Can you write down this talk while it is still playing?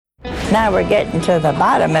Now we're getting to the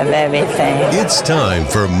bottom of everything. It's time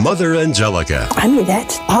for Mother Angelica. I mean,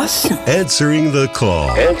 that's awesome. Answering the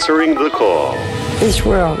call. Answering the call. This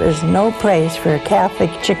world is no place for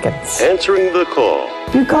Catholic chickens. Answering the call.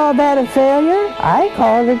 You call that a failure? I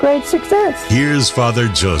call it a great success. Here's Father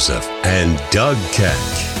Joseph and Doug Keck.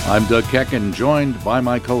 I'm Doug Keck, and joined by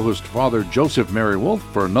my co-host, Father Joseph Mary Wolf,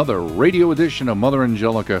 for another radio edition of Mother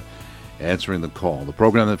Angelica, Answering the Call, the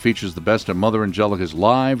program that features the best of Mother Angelica's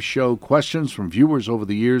live show questions from viewers over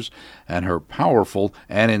the years and her powerful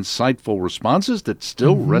and insightful responses that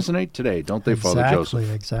still resonate today, don't they, Father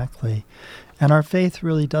Joseph? Exactly. And our faith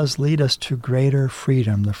really does lead us to greater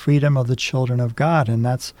freedom, the freedom of the children of God, and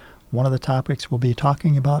that's one of the topics we'll be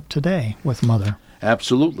talking about today with Mother.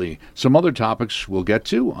 Absolutely. Some other topics we'll get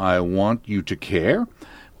to. I want you to care.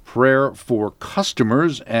 Prayer for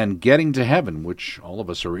customers and getting to heaven, which all of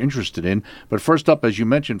us are interested in. But first up, as you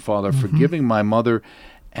mentioned, Father, forgiving my mother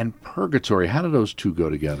and purgatory. How do those two go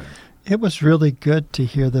together? It was really good to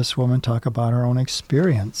hear this woman talk about her own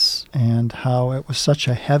experience and how it was such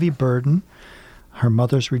a heavy burden, her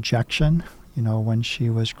mother's rejection, when she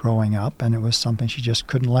was growing up, and it was something she just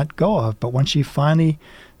couldn't let go of. But when she finally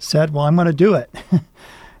said, well, I'm going to do it,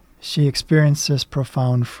 she experienced this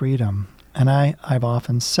profound freedom. And I've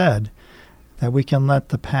often said that we can let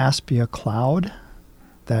the past be a cloud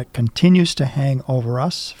that continues to hang over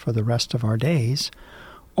us for the rest of our days,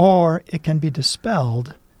 or it can be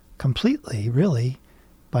dispelled completely, really,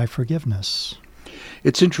 by forgiveness.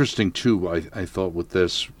 It's interesting, too, I thought with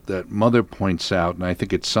this, that Mother points out, and I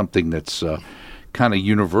think it's something that's kind of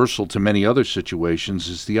universal to many other situations,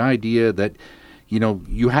 is the idea that,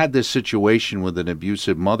 you had this situation with an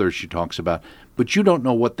abusive mother she talks about, but you don't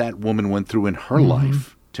know what that woman went through in her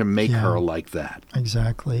life to make her like that.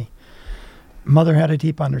 Exactly. Mother had a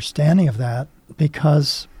deep understanding of that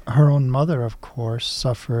because her own mother, of course,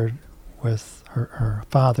 suffered with her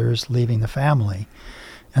father's leaving the family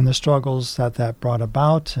and the struggles that brought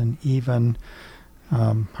about, and even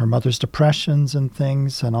her mother's depressions and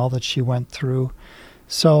things and all that she went through.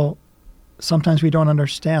 So sometimes we don't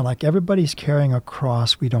understand, like everybody's carrying a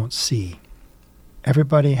cross we don't see.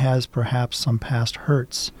 Everybody has perhaps some past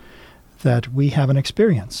hurts that we haven't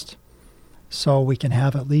experienced. So we can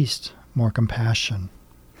have at least more compassion.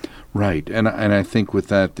 Right. And I think with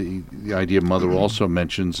that, the idea Mother also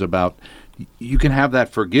mentions about you can have that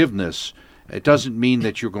forgiveness. It doesn't mean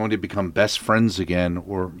that you're going to become best friends again,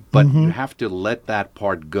 but you have to let that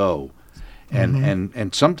part go.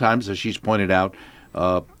 And sometimes, as she's pointed out,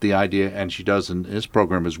 the idea, and she does in this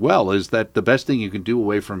program as well, is that the best thing you can do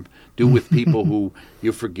with people who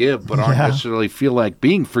you forgive but aren't necessarily feel like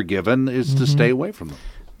being forgiven is to stay away from them.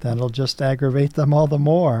 That'll just aggravate them all the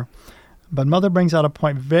more. But Mother brings out a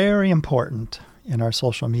point very important in our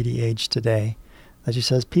social media age today, that she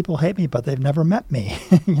says, people hate me, but they've never met me,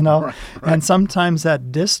 Right. And sometimes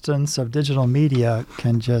that distance of digital media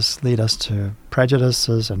can just lead us to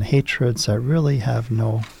prejudices and hatreds that really have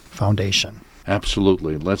no foundation.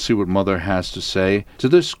 Absolutely. Let's see what Mother has to say to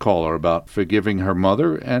this caller about forgiving her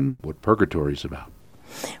mother and what purgatory is about.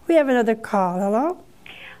 We have another call. Hello?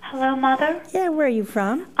 Hello, Mother. Yeah, where are you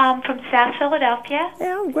from? From South Philadelphia.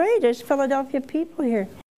 Yeah, great. There's Philadelphia people here.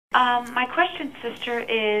 My question, sister,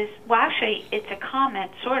 is, well, actually, it's a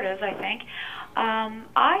comment, sort of, I think.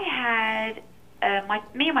 I had,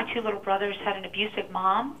 me and my two little brothers had an abusive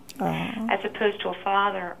mom, as opposed to a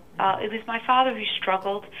father. It was my father who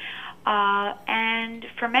struggled, and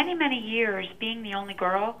for many, many years, being the only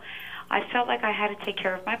girl, I felt like I had to take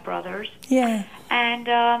care of my brothers. Yeah.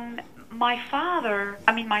 And my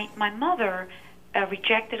mother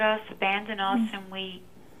rejected us, abandoned us, and we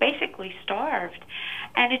basically starved.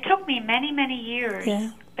 And it took me many, many years,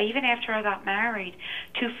 even after I got married,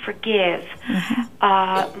 to forgive.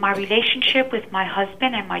 My relationship with my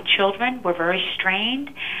husband and my children were very strained,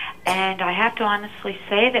 and I have to honestly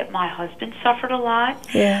say that my husband suffered a lot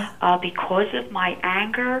because of my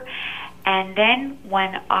anger. And then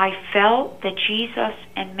when I felt that Jesus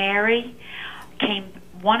and Mary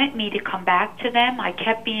wanted me to come back to them, I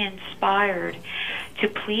kept being inspired to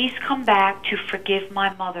please come back to forgive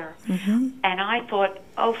my mother. And I thought,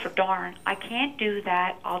 oh, for darn, I can't do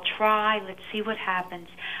that. I'll try. Let's see what happens.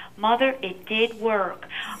 Mother, it did work.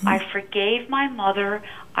 I forgave my mother.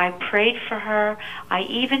 I prayed for her. I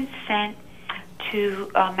even sent to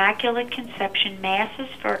Immaculate Conception masses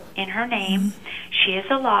in her name. She is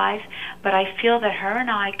alive, but I feel that her and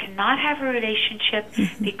I cannot have a relationship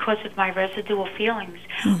because of my residual feelings.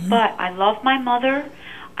 But I love my mother.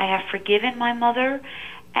 I have forgiven my mother,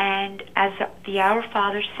 and as the Our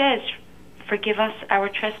Father says, forgive us our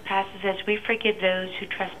trespasses as we forgive those who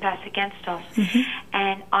trespass against us.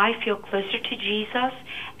 And I feel closer to Jesus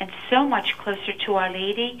and so much closer to Our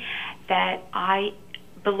Lady that I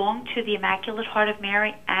belong to the Immaculate Heart of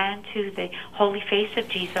Mary and to the Holy Face of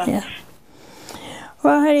Jesus. Yeah.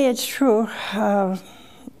 Well, honey, it's true.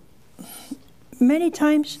 Many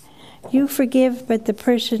times you forgive, but the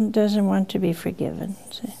person doesn't want to be forgiven.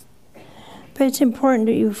 See? But it's important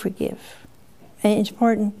that you forgive. And it's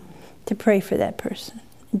important to pray for that person.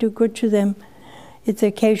 Do good to them if the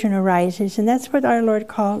occasion arises. And that's what our Lord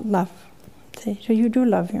called love. See? So you do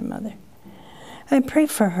love your mother. And pray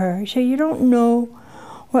for her. So you don't know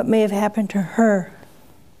what may have happened to her.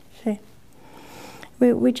 See?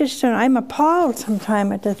 We just don't. I'm appalled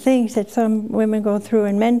sometimes at the things that some women go through,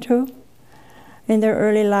 and men too, in their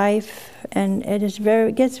early life. And it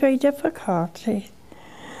gets very difficult. See?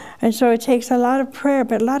 And so it takes a lot of prayer,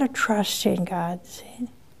 but a lot of trust in God. See?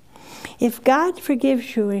 If God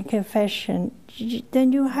forgives you in confession,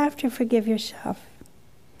 then you have to forgive yourself.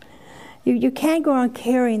 You can't go on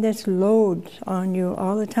carrying this load on you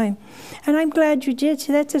all the time. And I'm glad you did.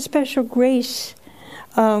 See, that's a special grace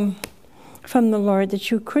from the Lord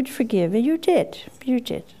that you could forgive. And you did. You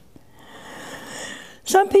did.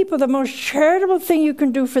 Some people, the most charitable thing you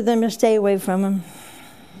can do for them is stay away from them.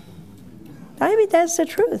 I mean, that's the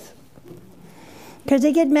truth. Because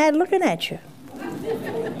they get mad looking at you.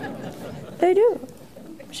 They do.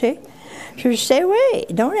 See? So stay away.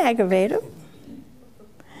 Don't aggravate them.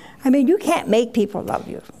 I mean, you can't make people love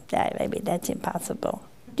you. That's impossible.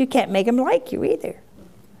 You can't make them like you either.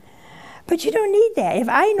 But you don't need that. If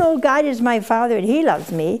I know God is my Father and He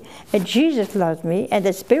loves me, and Jesus loves me, and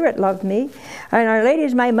the Spirit loves me, and Our Lady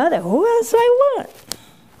is my mother, who else do I want?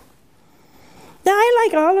 Now, I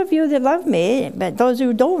like all of you that love me, but those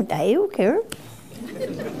who don't, I don't care.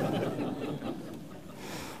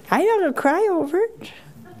 I don't cry over it.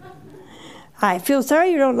 I feel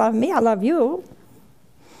sorry you don't love me. I love you.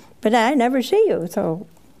 But I never see you, so.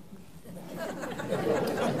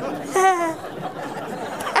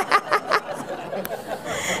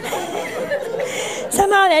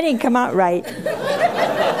 Somehow that didn't come out right.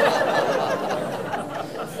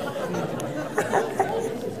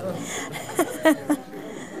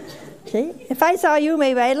 See? If I saw you,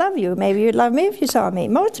 maybe I'd love you. Maybe you'd love me if you saw me.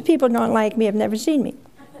 Most people don't like me, have never seen me.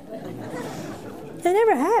 They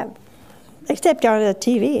never have. Except on the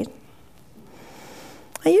TV.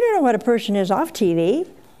 You don't know what a person is off TV.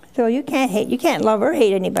 So you can't love or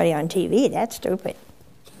hate anybody on TV. That's stupid.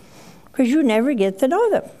 Because you never get to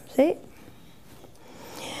know them. See?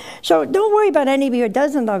 So don't worry about anybody who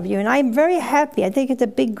doesn't love you. And I'm very happy. I think it's a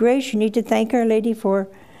big grace you need to thank Our Lady for,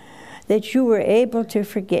 that you were able to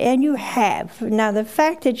forget. And you have. Now, the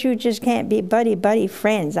fact that you just can't be buddy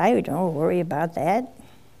friends, I don't worry about that.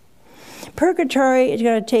 Purgatory is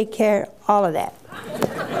going to take care of all of that.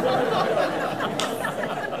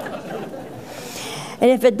 And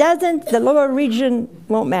if it doesn't, the lower region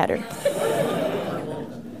won't matter.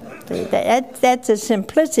 That's the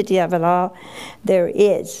simplicity of it all. There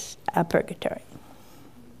is a purgatory.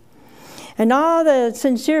 And all the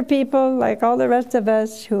sincere people, like all the rest of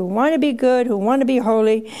us, who want to be good, who want to be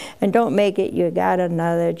holy, and don't make it, you got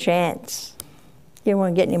another chance. You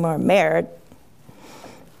won't get any more merit.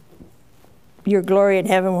 Your glory in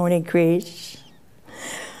heaven won't increase.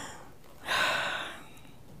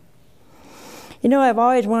 You know, I've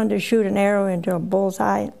always wanted to shoot an arrow into a bull's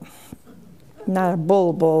eye. Not a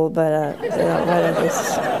bull, but what it is.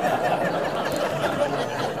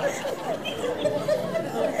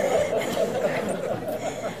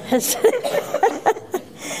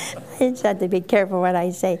 I just have to be careful what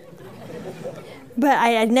I say. But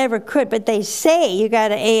I never could. But they say you got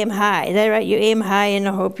to aim high. Is that right? You aim high in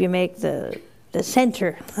the hope you make the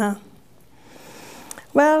center, huh?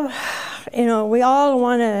 Well, you know, we all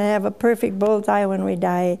want to have a perfect bullseye when we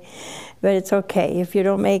die, but it's okay. If you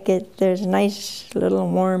don't make it, there's a nice little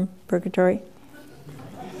warm purgatory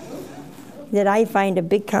that I find a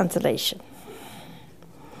big consolation.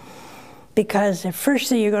 Because the first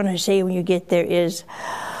thing you're going to say when you get there is,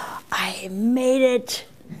 I made it.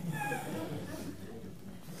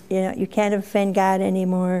 You know, you can't offend God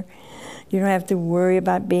anymore. You don't have to worry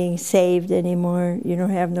about being saved anymore. You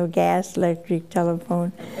don't have no gas, electric,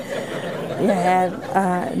 telephone. You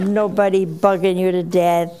have nobody bugging you to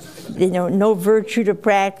death. You know, no virtue to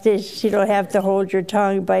practice. You don't have to hold your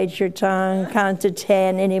tongue, bite your tongue, count to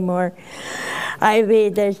 10 anymore. I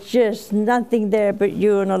mean, there's just nothing there but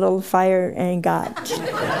you and a little fire and God.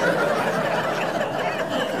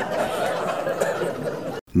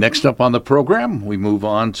 Next up on the program, we move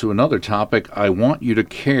on to another topic. I Want You to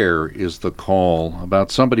Care is the call about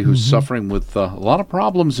somebody who's suffering with a lot of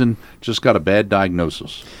problems and just got a bad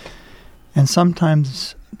diagnosis. And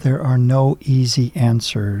sometimes there are no easy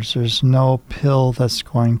answers. There's no pill that's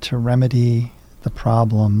going to remedy the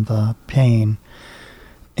problem, the pain.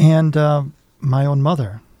 And my own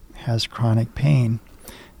mother has chronic pain,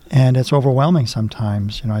 and it's overwhelming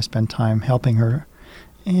sometimes. I spend time helping her,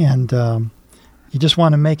 and you just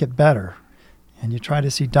want to make it better. And you try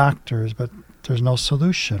to see doctors, but there's no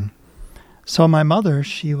solution. So my mother,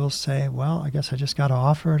 she will say, well, I guess I just got to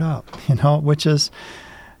offer it up, which is,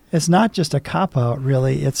 it's not just a cop-out,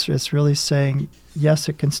 really. It's really saying, yes,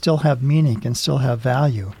 it can still have meaning, can still have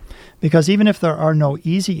value. Because even if there are no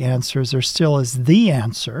easy answers, there still is the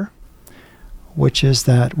answer, which is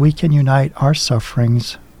that we can unite our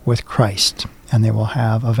sufferings with Christ, and they will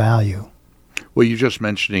have a value. Well, you're just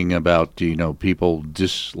mentioning about, people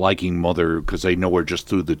disliking Mother because they know her just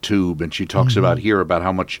through the tube. And she talks about here about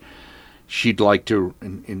how much she'd like to,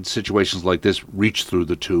 in situations like this, reach through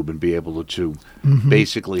the tube and be able to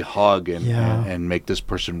basically hug and make this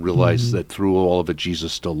person realize that through all of it,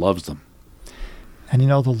 Jesus still loves them. And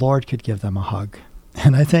the Lord could give them a hug.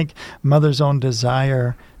 And I think Mother's own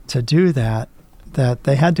desire to do that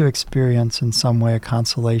they had to experience in some way a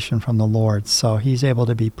consolation from the Lord. So he's able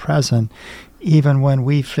to be present even when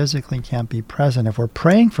we physically can't be present. If we're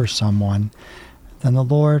praying for someone, then the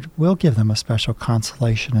Lord will give them a special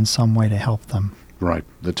consolation in some way to help them. Right.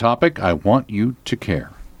 The topic, I Want You to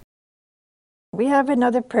Care. We have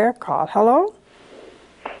another prayer call. Hello?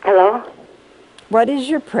 Hello? What is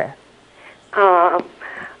your prayer?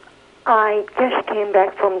 I just came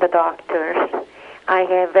back from the doctors. I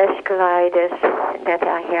have vasculitis that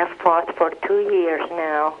I have fought for 2 years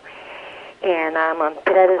now, and I'm on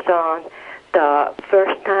prednisone. The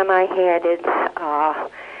first time I had it,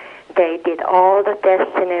 they did all the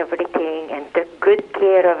tests and everything and took good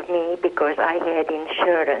care of me because I had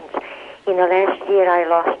insurance. Last year I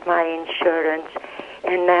lost my insurance,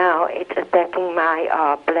 and now it's attacking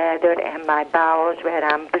my bladder and my bowels where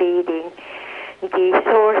I'm bleeding. The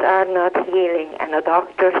sores are not healing, and the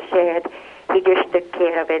doctor said he just took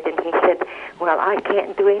care of it, and he said, well, I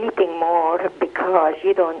can't do anything more because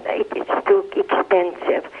it's too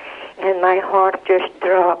expensive. And my heart just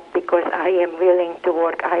dropped because I am willing to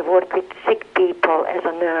work. I work with sick people as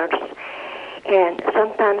a nurse, and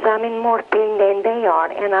sometimes I'm in more pain than they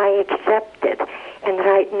are, and I accept it. And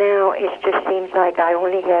right now, it just seems like I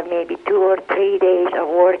only have maybe 2 or 3 days of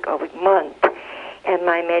work a month, and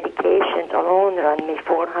my medications alone run me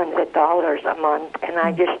 $400 a month, and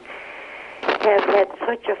I just have had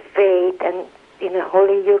such a faith and in the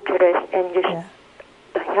Holy Eucharist, and just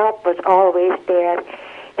the help was always there.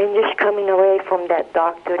 And just coming away from that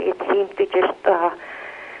doctor, it seemed to just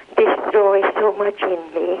destroy so much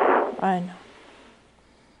in me. I know.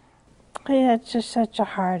 Yeah, it's just such a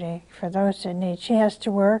heartache for those that need. She has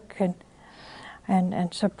to work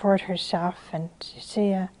and support herself, and you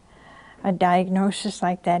see a diagnosis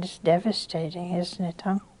like that is devastating, isn't it,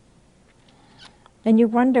 huh? And you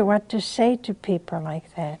wonder what to say to people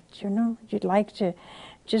like that, You'd like to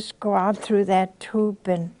just go out through that tube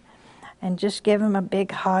and just give them a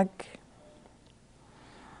big hug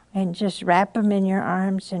and just wrap them in your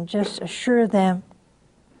arms and just assure them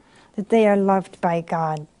that they are loved by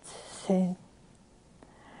God. See?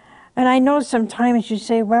 And I know sometimes you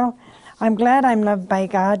say, well, I'm glad I'm loved by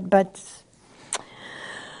God, but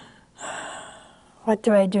what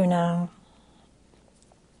do I do now?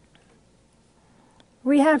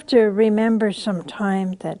 We have to remember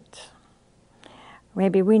sometime that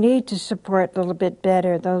maybe we need to support a little bit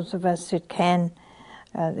better those of us that can,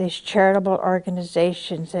 these charitable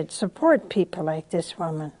organizations that support people like this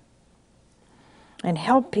woman and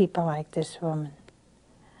help people like this woman.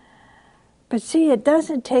 But see, it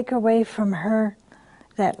doesn't take away from her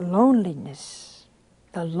that loneliness,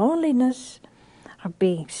 the loneliness of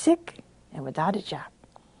being sick and without a job.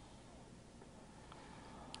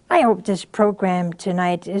 I hope this program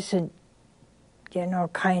tonight isn't,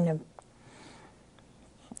 kind of,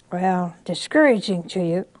 discouraging to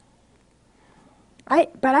you.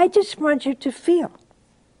 But I just want you to feel.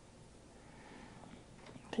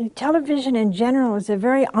 The television in general is a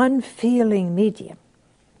very unfeeling medium.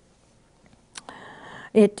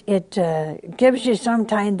 It gives you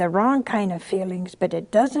sometimes the wrong kind of feelings, but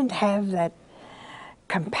it doesn't have that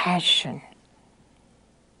compassion.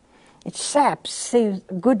 It saps the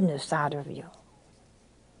goodness out of you.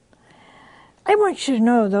 I want you to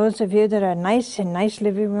know, those of you that are nice in nice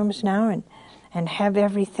living rooms now and have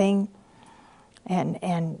everything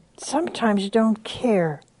and sometimes don't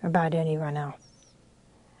care about anyone else.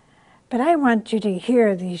 But I want you to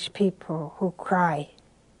hear these people who cry,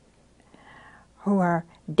 who are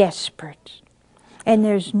desperate. And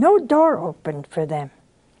there's no door open for them.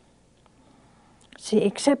 See,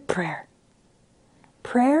 except prayer.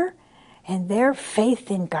 Prayer and their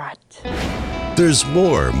faith in God. There's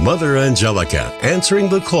more Mother Angelica answering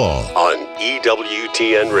the call on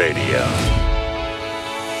EWTN Radio.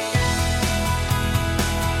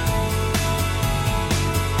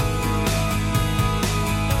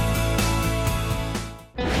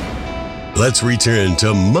 Let's return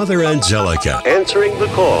to Mother Angelica answering the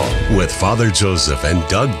call with Father Joseph and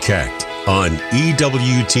Doug Keck on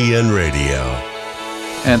EWTN Radio.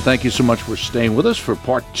 And thank you so much for staying with us for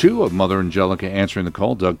part 2 of Mother Angelica Answering the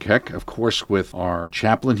Call. Doug Keck, of course, with our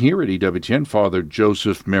chaplain here at EWTN, Father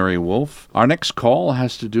Joseph Mary Wolf. Our next call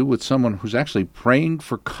has to do with someone who's actually praying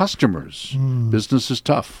for customers. Business is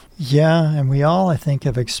tough. Yeah, and we all, I think,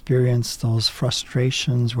 have experienced those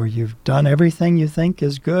frustrations where you've done everything you think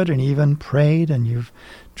is good and even prayed and you've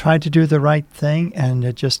tried to do the right thing and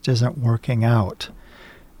it just isn't working out.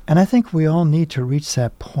 And I think we all need to reach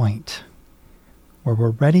that point where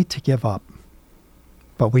we're ready to give up,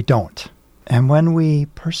 but we don't. And when we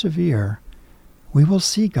persevere, we will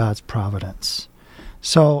see God's providence.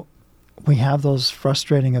 So we have those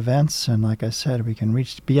frustrating events, and like I said, we can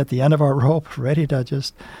be at the end of our rope, ready to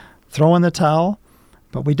just throw in the towel,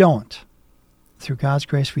 but we don't. Through God's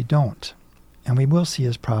grace, we don't. And we will see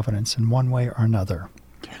His providence in one way or another.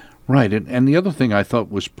 Right, and the other thing I thought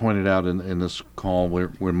was pointed out in this call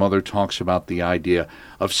where Mother talks about the idea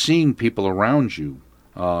of seeing people around you,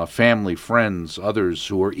 family, friends, others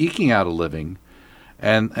who are eking out a living,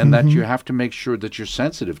 and that you have to make sure that you're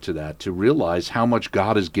sensitive to that, to realize how much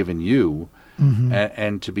God has given you,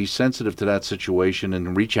 and to be sensitive to that situation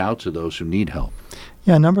and reach out to those who need help.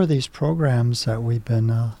 Yeah, a number of these programs that we've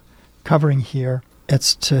been covering here,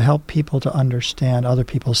 it's to help people to understand other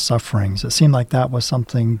people's sufferings. It seemed like that was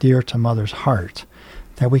something dear to Mother's heart,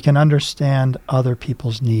 that we can understand other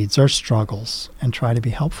people's needs, their struggles, and try to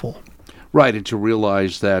be helpful. Right, and to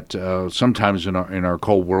realize that sometimes in our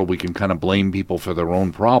cold world we can kind of blame people for their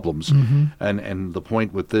own problems. And the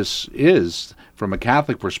point with this is, from a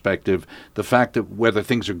Catholic perspective, the fact that whether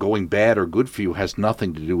things are going bad or good for you has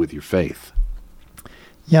nothing to do with your faith.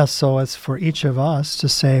 Yeah, so it's for each of us to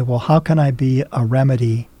say, well, how can I be a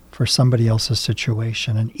remedy for somebody else's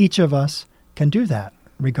situation? And each of us can do that,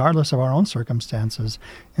 regardless of our own circumstances.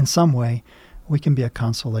 In some way, we can be a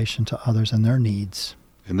consolation to others and their needs.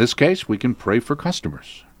 In this case, we can pray for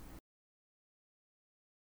customers.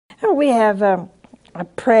 Oh, we have a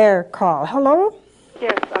prayer call. Hello?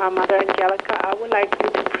 Yes, Mother Angelica, I would like you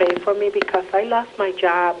to pray for me because I lost my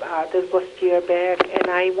job. This was a year back, and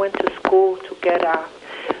I went to school to get a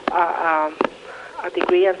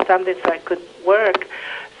degree in something so I could work.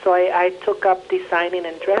 So I took up designing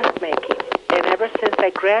and dressmaking. And ever since I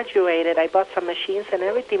graduated, I bought some machines and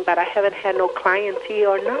everything, but I haven't had no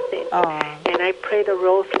clientele or nothing. And I prayed a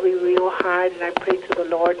rosary real hard, and I prayed to the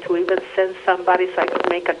Lord to even send somebody so I could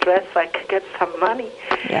make a dress so I could get some money.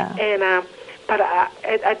 Yeah. And but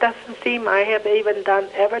it doesn't seem, I have even done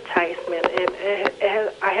advertisement,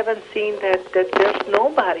 and I haven't seen that there's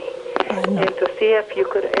nobody. And to see if you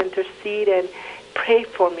could intercede and pray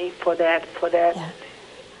for me for that. Yeah.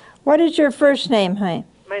 What is your first name, honey?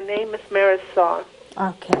 My name is Marisol.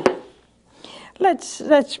 Okay.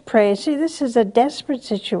 Let's pray. See, this is a desperate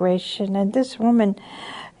situation, and this woman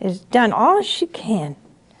has done all she can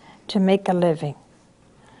to make a living.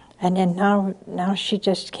 And then now she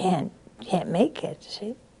just can't make it,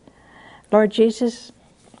 see? Lord Jesus,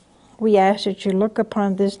 we ask that you look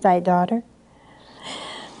upon this thy daughter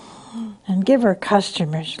and give her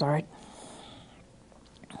customers, Lord,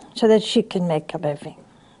 so that she can make a living.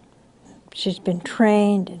 She's been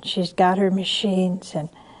trained, and she's got her machines, and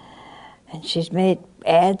she's made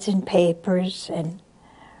ads in papers, and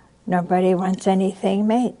nobody wants anything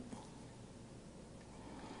made.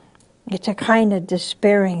 It's a kind of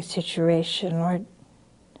despairing situation, Lord.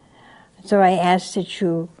 So I ask that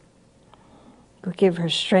you give her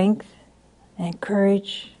strength and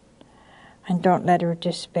courage, and don't let her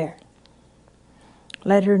despair.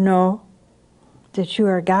 Let her know that you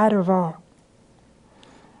are God of all.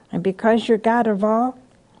 And because you're God of all,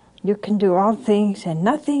 you can do all things, and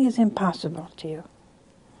nothing is impossible to you.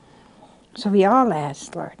 So we all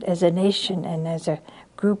ask, Lord, as a nation and as a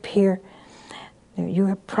group here, you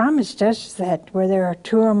have promised us that where there are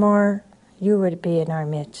two or more, you would be in our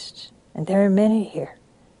midst. And there are many here.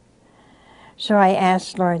 So I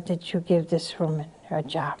ask, Lord, that you give this woman a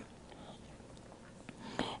job.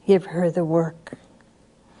 Give her the work.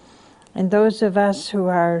 And those of us who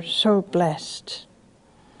are so blessed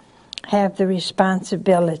have the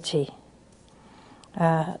responsibility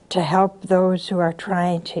to help those who are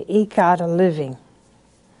trying to eke out a living.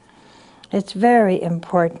 It's very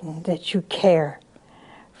important that you care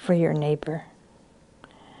for your neighbor.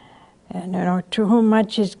 And to whom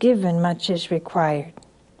much is given, much is required.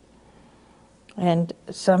 And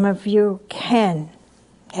some of you can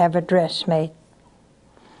have a dress made.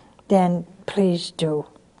 Then please do.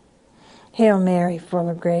 Hail Mary, full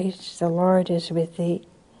of grace, the Lord is with thee.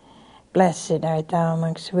 Blessed art thou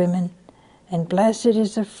amongst women, and blessed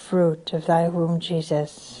is the fruit of thy womb,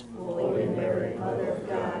 Jesus. Holy Mary, Mother of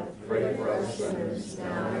God, pray for us sinners,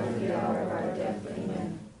 now and at the hour of our death.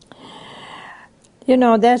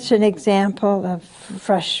 Amen. That's an example of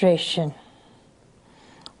frustration.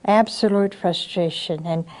 Absolute frustration,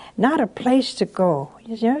 and not a place to go.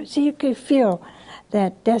 So you could feel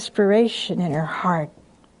that desperation in her heart.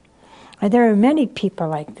 And there are many people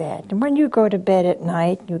like that. And when you go to bed at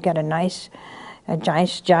night, you get a nice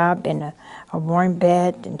job in a warm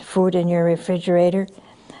bed and food in your refrigerator.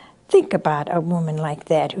 Think about a woman like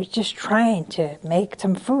that who's just trying to make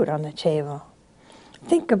some food on the table.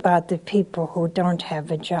 Think about the people who don't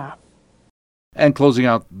have a job. And closing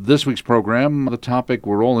out this week's program, the topic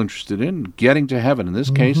we're all interested in, getting to heaven. In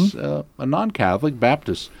this case, a non-Catholic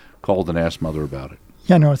Baptist called and asked Mother about it.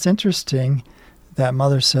 Yeah, no, it's interesting that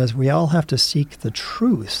Mother says we all have to seek the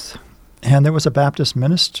truth. And there was a Baptist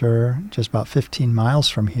minister just about 15 miles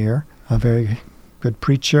from here, a very good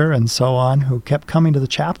preacher and so on, who kept coming to the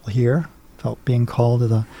chapel here, felt being called to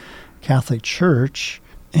the Catholic Church,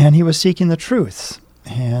 and he was seeking the truth.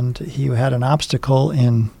 And he had an obstacle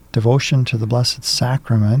in devotion to the Blessed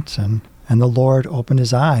Sacrament, and the Lord opened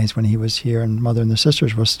his eyes when he was here, and Mother and the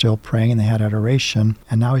sisters were still praying, and they had adoration,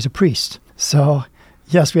 and now he's a priest. So,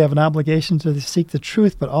 yes, we have an obligation to seek the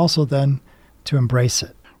truth, but also then to embrace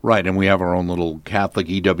it. Right, and we have our own little Catholic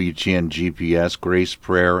EWTN GPS, Grace,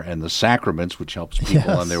 Prayer, and the Sacraments, which helps people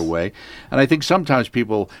on their way. And I think sometimes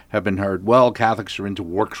people have been heard, well, Catholics are into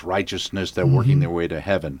works righteousness, they're working their way to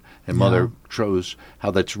heaven. And Mother shows how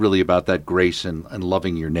that's really about that grace and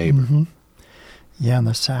loving your neighbor. Yeah, and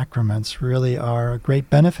the sacraments really are a great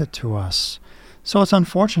benefit to us. So it's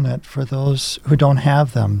unfortunate for those who don't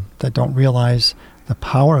have them, that don't realize the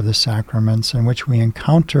power of the sacraments in which we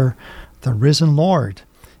encounter the risen Lord.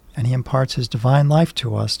 And he imparts his divine life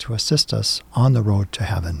to us to assist us on the road to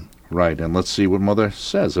heaven. Right, and let's see what Mother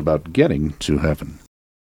says about getting to heaven.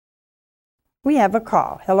 We have a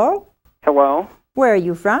call. Hello? Hello? Where are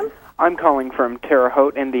you from? I'm calling from Terre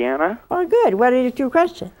Haute, Indiana. Oh, good. What is your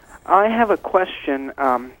question? I have a question.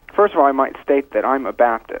 First of all, I might state that I'm a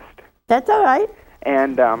Baptist. That's all right.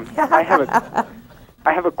 And I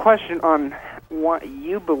have a question on what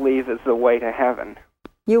you believe is the way to heaven.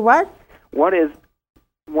 You what? What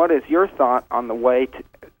is your thought on the way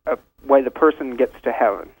the person gets to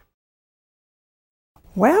heaven?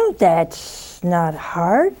 Well, that's not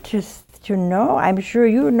hard to know. I'm sure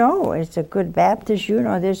you know. As a good Baptist, you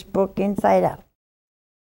know this book inside out.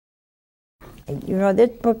 You know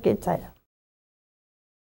this book inside out.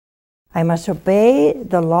 I must obey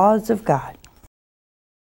the laws of God.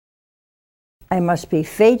 I must be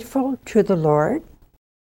faithful to the Lord.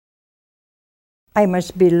 I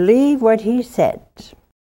must believe what he said.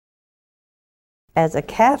 As a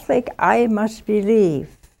Catholic, I must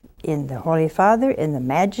believe in the Holy Father, in the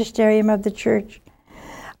magisterium of the Church.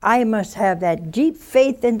 I must have that deep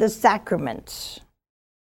faith in the sacraments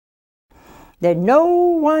that no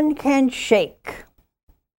one can shake.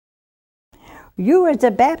 You as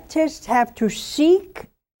a Baptist have to seek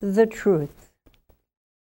the truth.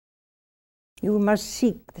 You must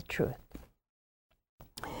seek the truth.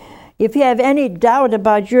 If you have any doubt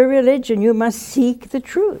about your religion, you must seek the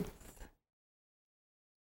truth.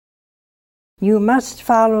 You must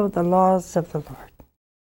follow the laws of the Lord.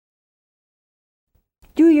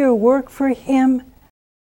 Do your work for him.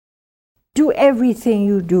 Do everything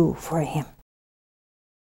you do for him.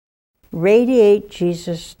 Radiate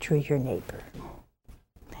Jesus to your neighbor.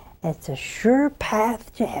 It's a sure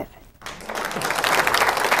path to heaven.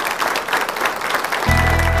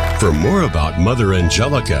 For more about Mother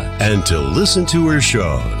Angelica and to listen to her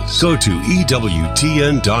shows, go to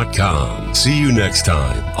EWTN.com. See you next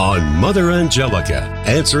time on Mother Angelica,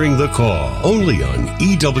 answering the call, only on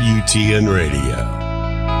EWTN Radio.